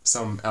get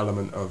some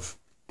element of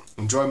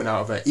enjoyment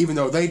out of it, even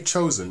though they'd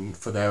chosen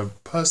for their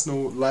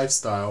personal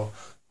lifestyle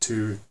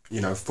to,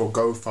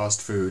 forego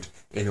fast food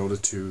in order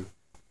to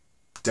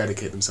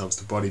dedicate themselves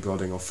to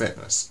bodybuilding or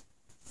fitness.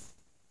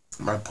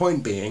 My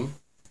point being,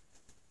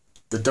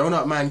 the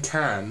Donut Man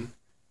Can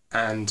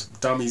and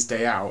Dummy's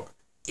Day Out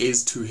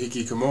is to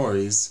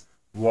Hikikomori's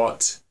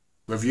what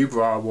Review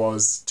Bra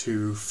was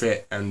to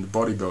fit and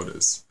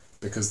bodybuilders,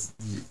 because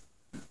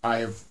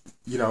I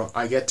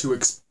get to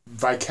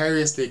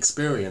vicariously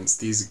experience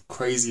these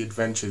crazy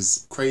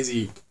adventures,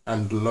 crazy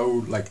and low,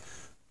 like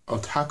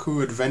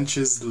otaku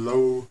adventures,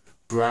 low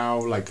brow,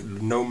 like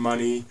no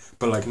money,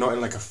 but like not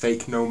in like a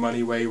fake no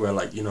money way where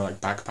like,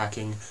 like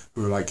backpacking,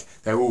 who are like,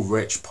 they're all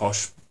rich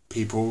posh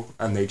people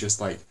and they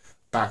just like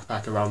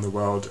backpack around the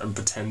world and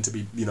pretend to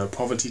be,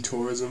 poverty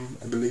tourism,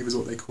 I believe is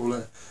what they call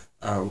it,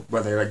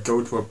 where they like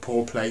go to a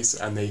poor place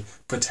and they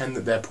pretend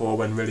that they're poor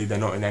when really they're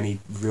not in any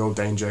real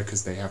danger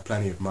because they have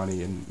plenty of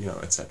money and,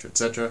 etc.,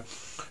 etc.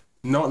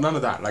 None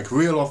of that, like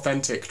real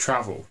authentic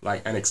travel,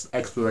 like an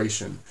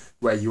exploration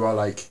where you are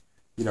like,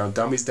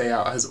 Dummy's Day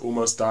Out has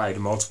almost died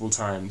multiple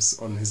times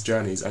on his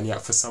journeys, and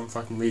yet for some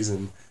fucking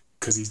reason,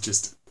 because he's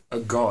just a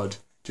god,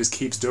 just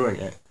keeps doing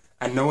it,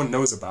 and no one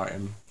knows about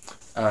him.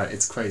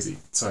 It's crazy.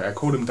 Sorry, I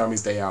called him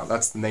Dummy's Day Out.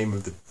 That's the name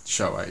of the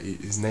show.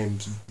 His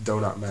name's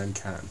Donut Man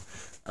Can.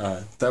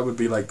 That would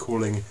be like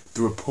calling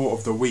the Report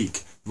of the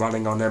Week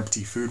running on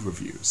empty food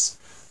reviews.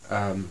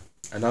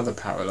 Another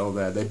parallel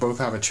there. They both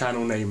have a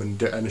channel name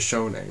and a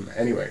show name.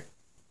 Anyway,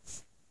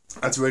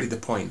 that's really the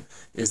point,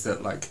 is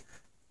that like,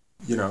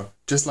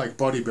 just like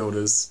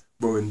bodybuilders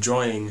were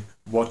enjoying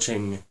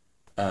watching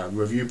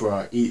Review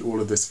Bra eat all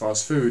of this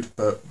fast food,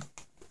 they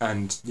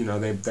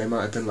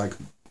might have been like,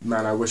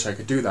 man, I wish I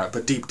could do that.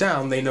 But deep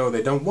down, they know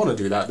they don't want to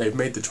do that. They've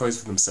made the choice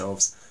for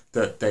themselves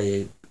that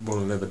they want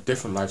to live a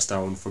different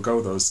lifestyle and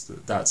forgo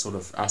that sort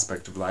of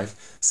aspect of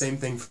life. Same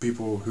thing for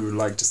people who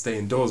like to stay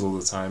indoors all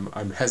the time.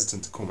 I'm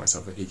hesitant to call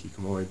myself a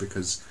hikikomori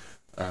because,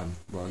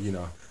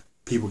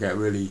 people get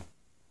really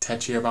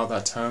tetchy about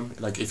that term.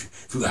 Like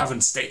if you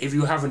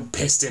haven't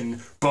pissed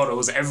in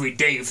bottles every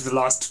day for the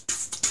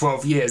last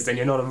 12 years, then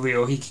you're not a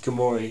real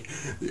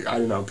hikikomori. I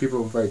don't know.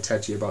 People are very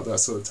tetchy about that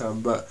sort of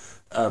term, but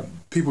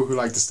people who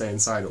like to stay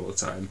inside all the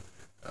time,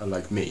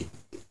 like me,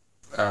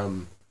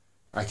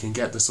 I can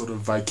get the sort of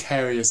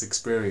vicarious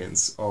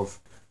experience of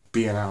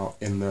being out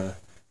in the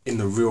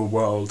real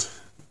world,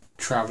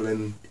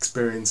 traveling,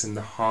 experiencing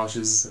the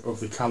harshes of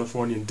the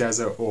Californian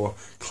desert, or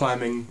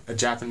climbing a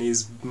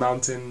Japanese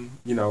mountain,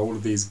 all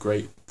of these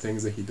great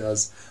things that he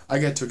does. I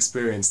get to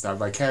experience that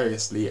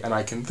vicariously, and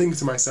I can think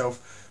to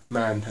myself,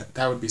 man,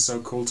 that would be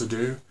so cool to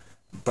do.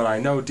 But I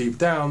know deep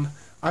down,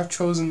 I've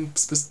chosen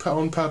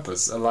on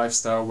purpose a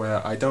lifestyle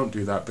where I don't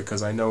do that,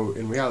 because I know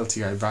in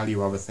reality I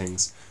value other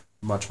things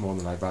much more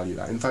than I value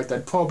that. In fact,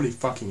 I'd probably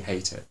fucking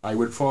hate it. I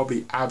would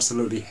probably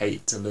absolutely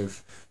hate to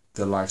live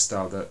the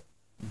lifestyle that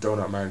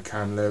Donut Man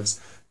Can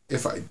lives.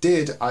 If I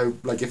did,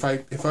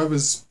 if I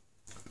was,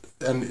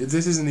 and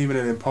this isn't even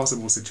an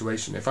impossible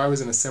situation, if I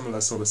was in a similar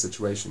sort of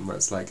situation where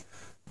it's like,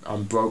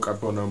 I'm broke,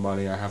 I've got no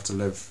money, I have to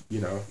live,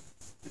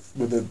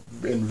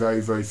 in very,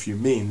 very few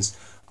means,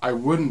 I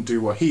wouldn't do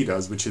what he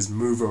does, which is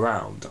move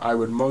around. I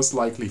would most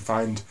likely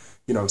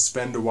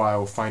spend a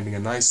while finding a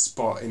nice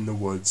spot in the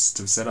woods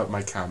to set up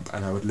my camp,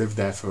 and I would live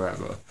there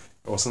forever,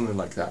 or something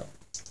like that.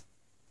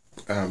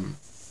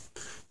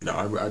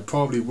 I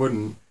probably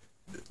wouldn't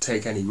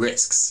take any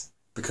risks,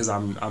 because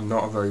I'm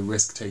not a very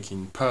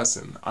risk-taking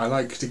person. I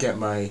like to get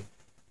my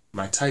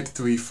type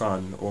 3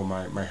 fun, or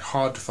my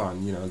hard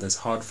fun, there's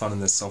hard fun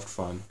and there's soft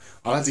fun.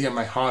 I like to get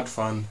my hard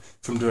fun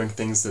from doing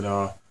things that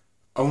are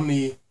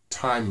only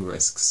time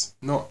risks,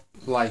 not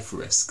life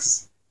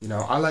risks.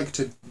 I like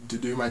to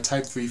do my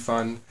type 3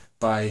 fun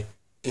by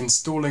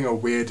installing a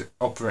weird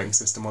operating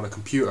system on a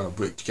computer,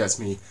 which gets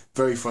me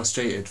very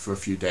frustrated for a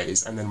few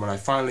days, and then when I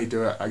finally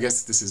do it, I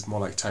guess this is more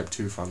like type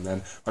 2 fun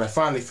then, when I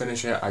finally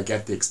finish it, I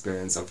get the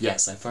experience of,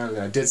 yes,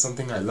 I did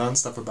something, I learned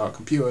stuff about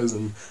computers,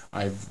 and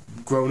I've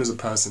grown as a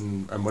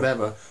person, and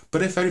whatever.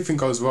 But if anything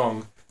goes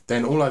wrong,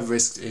 then all I've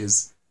risked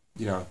is,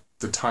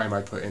 the time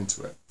I put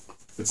into it.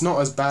 It's not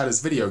as bad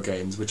as video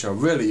games, which are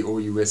really, all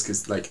you risk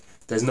is, like,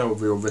 there's no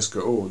real risk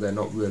at all. They're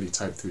not really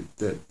type 3.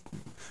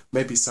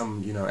 Maybe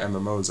some,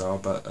 MMOs are,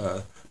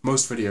 but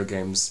most video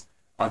games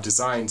are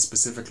designed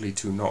specifically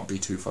to not be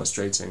too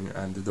frustrating,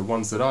 and the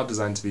ones that are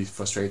designed to be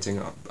frustrating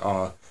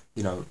are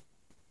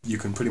you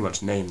can pretty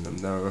much name them.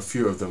 There are a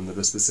few of them that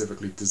are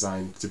specifically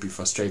designed to be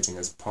frustrating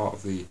as part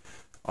of the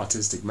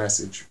artistic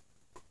message.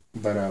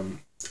 But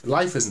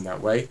life isn't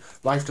that way.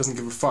 Life doesn't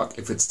give a fuck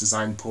if it's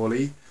designed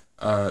poorly.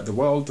 The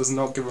world does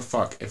not give a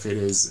fuck if it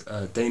is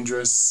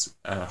dangerous,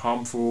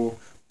 harmful,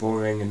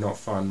 boring, and not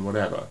fun,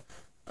 whatever.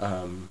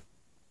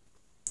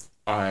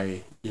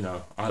 I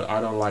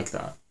don't like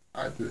that.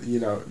 you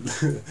know,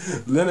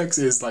 Linux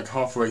is like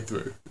halfway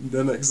through.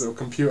 Linux or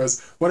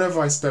computers,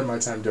 whatever I spend my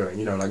time doing,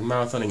 you know, like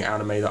marathoning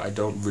anime that I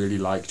don't really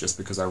like just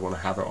because I want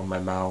to have it on my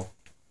MAL.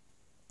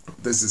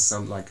 This is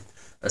some like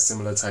a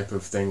similar type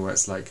of thing where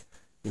it's like,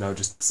 you know,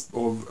 just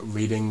or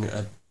reading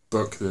a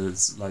book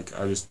that's like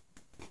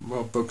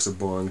well, books are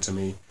boring to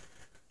me.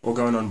 Or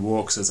going on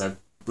walks as I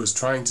was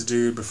trying to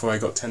do before I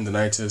got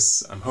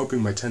tendonitis. I'm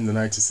hoping my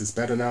tendonitis is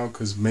better now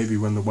because maybe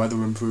when the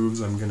weather improves,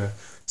 I'm gonna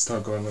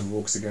start going on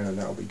walks again, and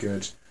that'll be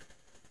good.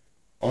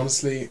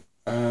 Honestly,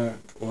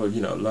 or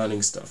you know,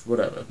 learning stuff,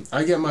 whatever.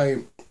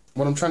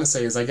 What I'm trying to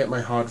say is I get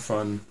my hard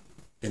fun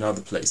in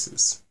other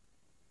places,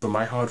 but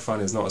my hard fun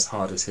is not as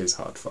hard as his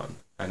hard fun,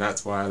 and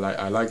that's why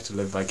I like to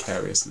live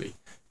vicariously,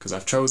 because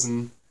I've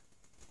chosen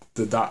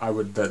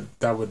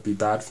that would be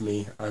bad for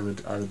me. I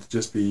would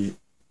just be,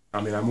 I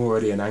mean, I'm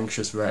already an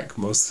anxious wreck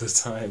most of the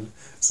time,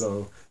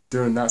 so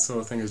doing that sort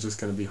of thing is just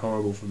going to be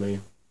horrible for me.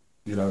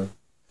 You know,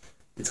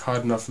 it's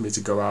hard enough for me to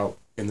go out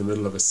in the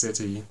middle of a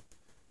city.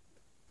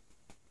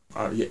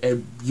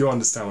 You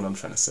understand what I'm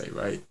trying to say,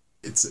 right?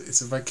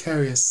 It's a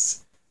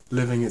vicarious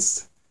living.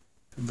 It's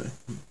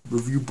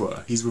review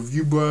bar. He's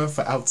review bar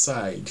for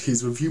outside.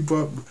 He's review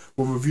bar.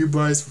 Well, review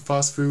bar is for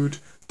fast food.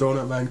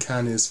 Donut Man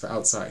Can is for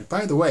outside.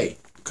 By the way,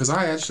 because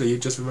I actually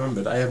just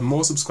remembered, I have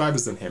more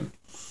subscribers than him.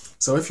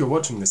 So if you're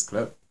watching this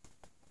clip,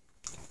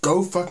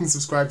 go fucking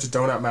subscribe to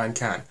Donut Man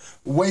Can.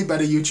 Way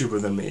better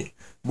YouTuber than me.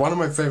 One of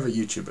my favorite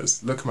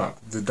YouTubers. Look him up.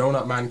 The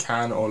Donut Man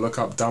Can, or look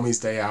up Dummy's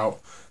Day Out.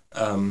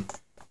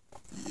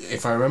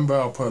 If I remember,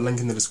 I'll put a link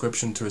in the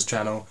description to his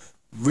channel.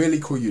 Really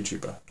cool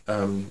YouTuber.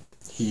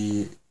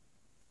 He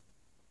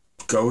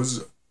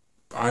goes,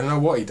 I don't know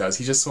what he does.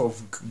 He just sort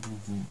of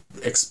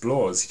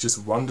explores. He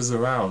just wanders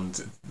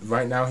around.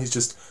 Right now he's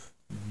just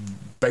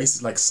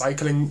basically like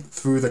cycling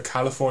through the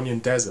Californian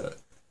desert.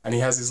 And he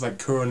has his like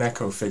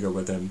Kuroneko figure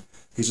with him.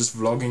 He's just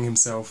vlogging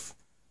himself,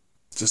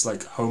 just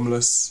like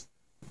homeless,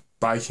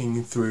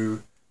 biking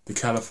through the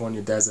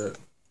California desert.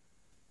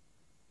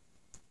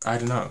 I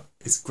don't know.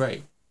 It's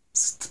great.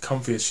 It's the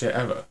comfiest shit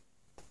ever.